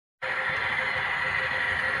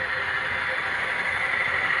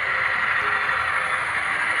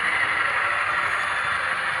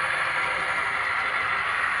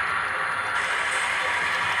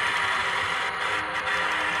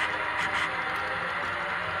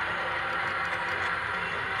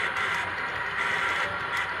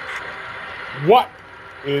What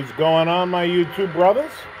is going on, my YouTube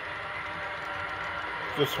brothers?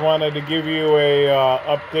 Just wanted to give you a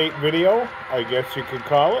update video, I guess you could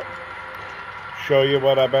call it. Show you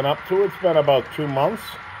what I've been up to. It's been about 2 months,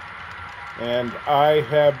 and I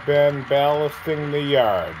have been ballasting the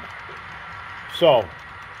yard. So,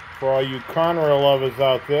 for all you CONRAIL lovers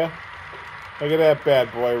out there, look at that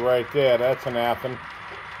bad boy right there. That's an Athens,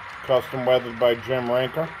 custom weathered by Jim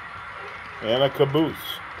Ranker, and a caboose.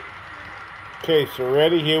 Okay, so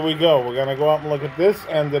ready? Here we go. We're going to go up and look at this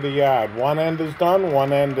end of the yard. One end is done,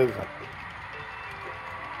 one end isn't.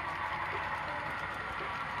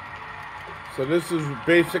 So this is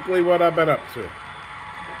basically what I've been up to.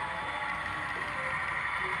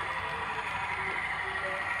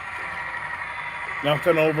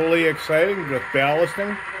 Nothing overly exciting, just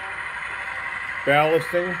ballasting,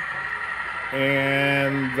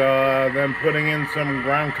 and then putting in some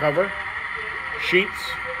ground cover sheets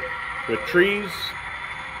with trees.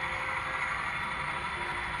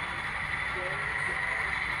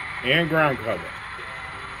 And ground cover.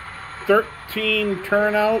 13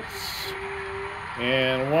 turnouts.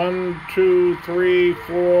 And 1, 2, 3,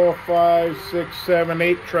 4, 5, 6, 7,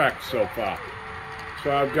 8 tracks so far.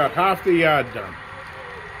 So I've got half the yard done.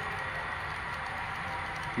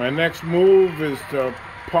 My next move is to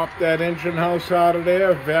pop that engine house out of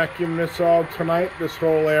there, vacuum this all tonight, this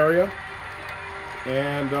whole area,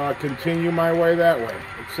 and continue my way that way,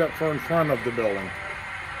 except for in front of the building.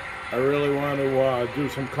 I really want to do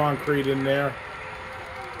some concrete in there,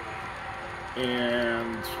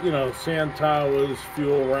 and, you know, sand towers,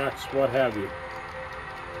 fuel racks, what have you.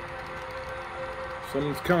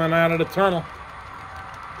 Someone's coming out of the tunnel.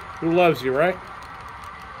 Who loves you, right?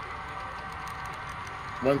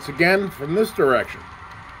 Once again, from this direction.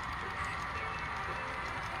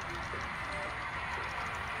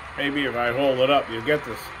 Maybe if I hold it up, you'll get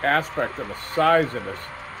this aspect of the size of this.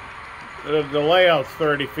 The layout's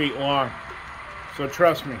 30 feet long, so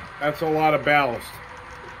trust me, that's a lot of ballast.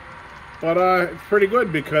 But it's pretty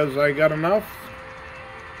good because I got enough,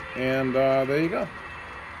 and there you go.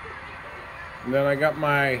 And then I got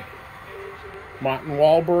my Martin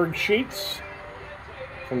Wahlberg sheets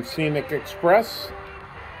from Scenic Express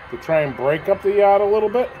to try and break up the yard a little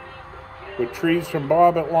bit with trees from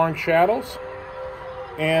Bob at Long Shadows.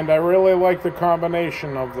 And I really like the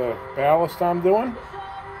combination of the ballast I'm doing,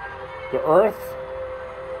 the earth,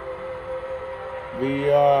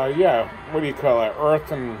 the, what do you call that,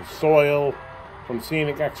 earth and soil from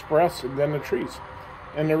Scenic Express, and then the trees.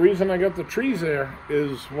 And the reason I got the trees there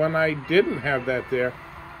is when I didn't have that there,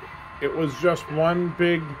 it was just one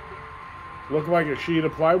big, looked like a sheet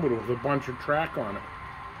of plywood with a bunch of track on it,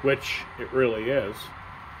 which it really is,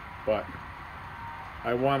 but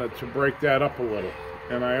I wanted to break that up a little.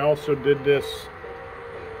 And I also did this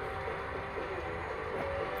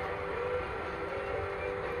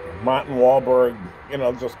Martin Wahlberg, you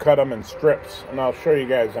know, just cut them in strips, and I'll show you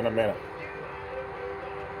guys in a minute.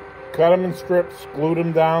 Cut them in strips, glued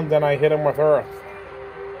them down, then I hit them with earth,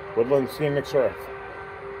 Woodland Scenics earth.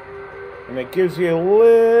 And it gives you a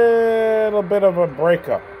little bit of a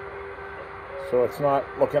breakup, so it's not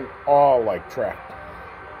looking all like track.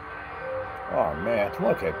 Oh man,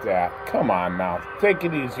 look at that. Come on now. Take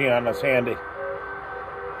it easy on us, Andy.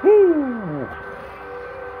 Woo!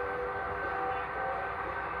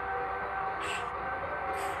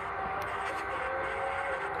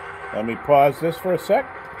 Let me pause this for a sec.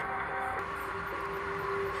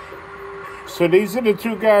 So these are the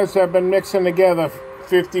two guys I've been mixing together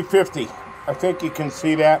 50-50. I think you can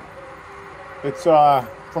see that. It's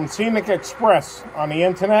from Scenic Express on the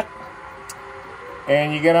internet.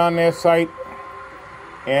 And you get on their site,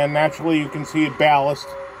 and naturally you can see it ballast.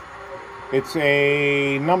 It's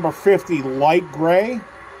a number 50 light gray,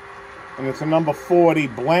 and it's a number 40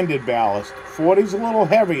 blended ballast. 40's a little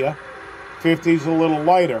heavier, 50's a little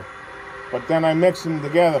lighter, but then I mix them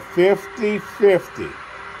together 50-50.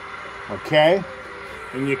 Okay?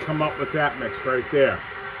 And you come up with that mix right there,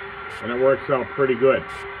 and it works out pretty good.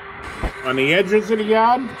 On the edges of the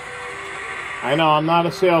yard, I know I'm not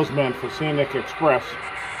a salesman for Scenic Express,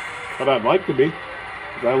 but I'd like to be,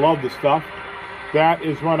 because I love the stuff. That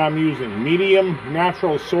is what I'm using, medium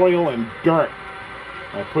natural soil and dirt.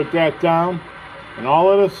 I put that down, and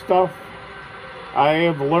all of this stuff I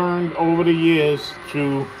have learned over the years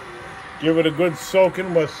to give it a good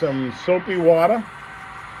soaking with some soapy water.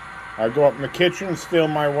 I go up in the kitchen, steal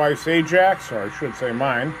my wife's Ajax, or I should say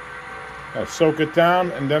mine. I soak it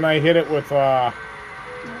down, and then I hit it with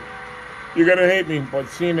you're gonna hate me, but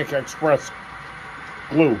Scenic Express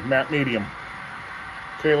glue, matte medium.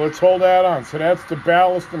 Okay, let's hold that on. So that's the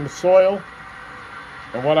ballast in the soil.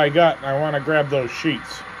 and what I got, and I want to grab those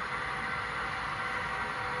sheets.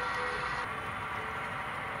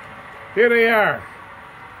 Here they are.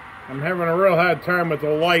 I'm having a real hard time with the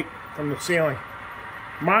light from the ceiling.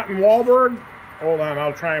 Martin Wahlberg. Hold on,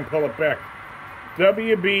 I'll try and pull it back.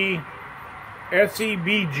 WB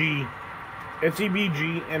SEBG,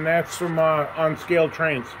 and that's from on scale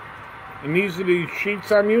trains. And these are the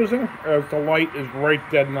sheets I'm using, as the light is right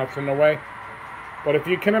dead nuts in the way. But if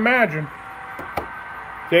you can imagine,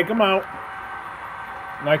 take them out,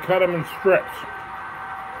 and I cut them in strips.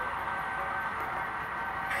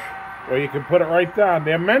 Or you can put it right down.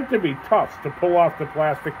 They're meant to be tough to pull off the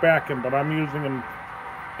plastic backing, but I'm using them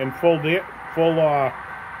in full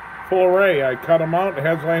array. I cut them out. It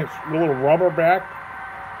has a nice little rubber back,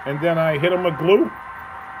 and then I hit them with glue,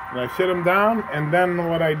 and I sit them down. And then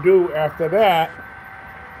what I do after that,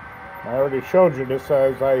 I already showed you this,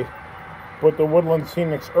 as I put the Woodland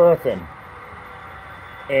Scenics earth in,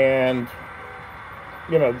 and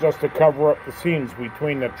you know, just to cover up the seams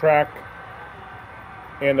between the track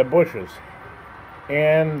and the bushes,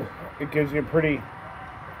 and it gives you a pretty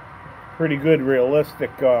good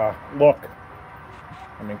realistic look.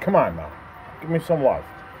 I mean, come on now, give me some love.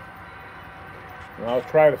 And I'll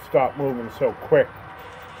try to stop moving so quick,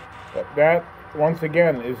 but that once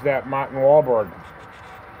again is that Martin Wahlberg.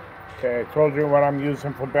 Okay, I told you what I'm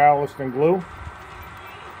using for ballast and glue.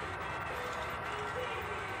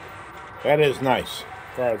 That is nice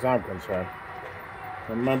as far as I'm concerned.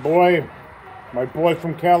 And my boy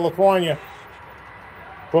from California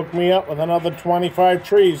hooked me up with another 25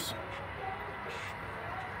 trees.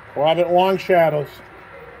 Private Long Shadows.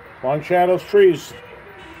 Long Shadows trees.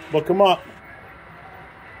 Look them up.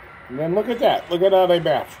 And then look at that. Look at how they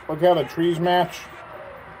match. Look how the trees match.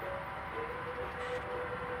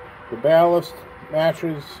 The ballast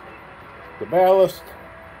matches the ballast.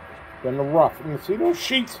 Then the rough. And see those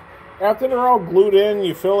sheets? After they're all glued in,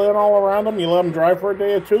 you fill in all around them. You let them dry for a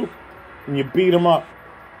day or two. And you beat them up.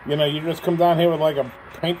 You know, you just come down here with like a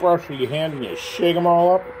paintbrush with your hand and you shake them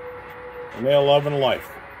all up. And they're loving life.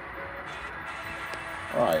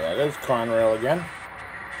 Oh yeah, there's CONRAIL again.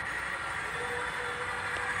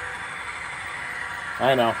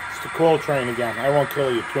 I know, it's the coal train again. I won't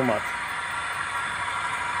kill you too much.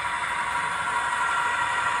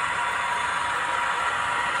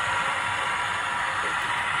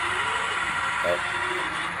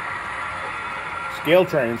 Scale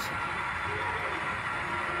trains.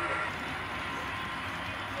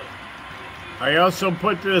 I also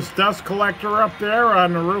put this dust collector up there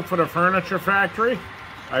on the roof of the furniture factory.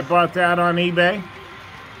 I bought that on eBay.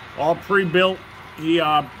 All pre-built.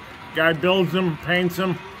 Guy builds them, paints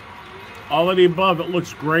them, all of the above. It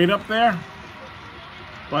looks great up there,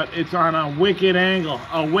 but it's on a wicked angle.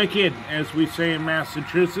 A wicked, as we say in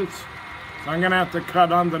Massachusetts. So I'm gonna have to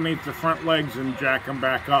cut underneath the front legs and jack them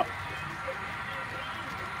back up.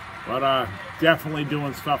 But definitely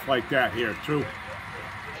doing stuff like that here too.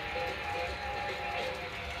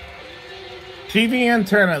 TV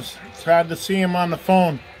antennas. It's hard to see them on the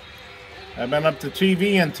phone. I've been up to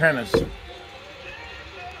TV antennas.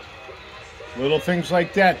 Little things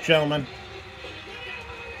like that, gentlemen.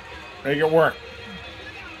 Make it work.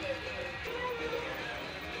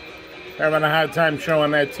 Having a hard time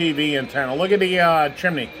showing that TV antenna. Look at the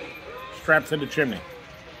chimney. Strapped to the chimney.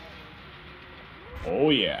 Oh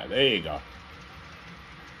yeah, there you go.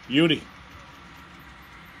 Beauty.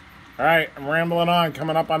 Alright, I'm rambling on.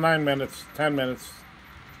 Coming up on 9 minutes. 10 minutes.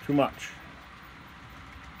 Too much.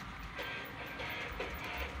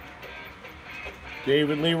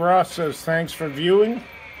 David Lee Ross says, thanks for viewing.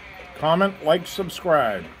 Comment, like,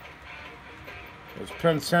 subscribe. As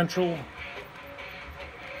Penn Central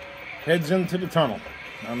heads into the tunnel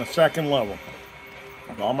on the second level.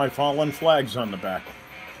 With all my fallen flags on the back.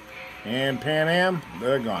 And Pan Am,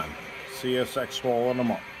 they're gone. CSX swallowing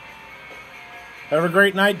them up. Have a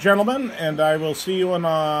great night, gentlemen, and I will see you in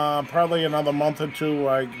probably another month or two.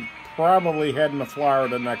 I probably heading to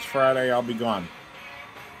Florida next Friday. I'll be gone.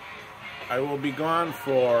 I will be gone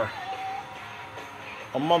for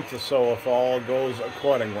a month or so if all goes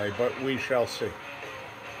accordingly, but we shall see.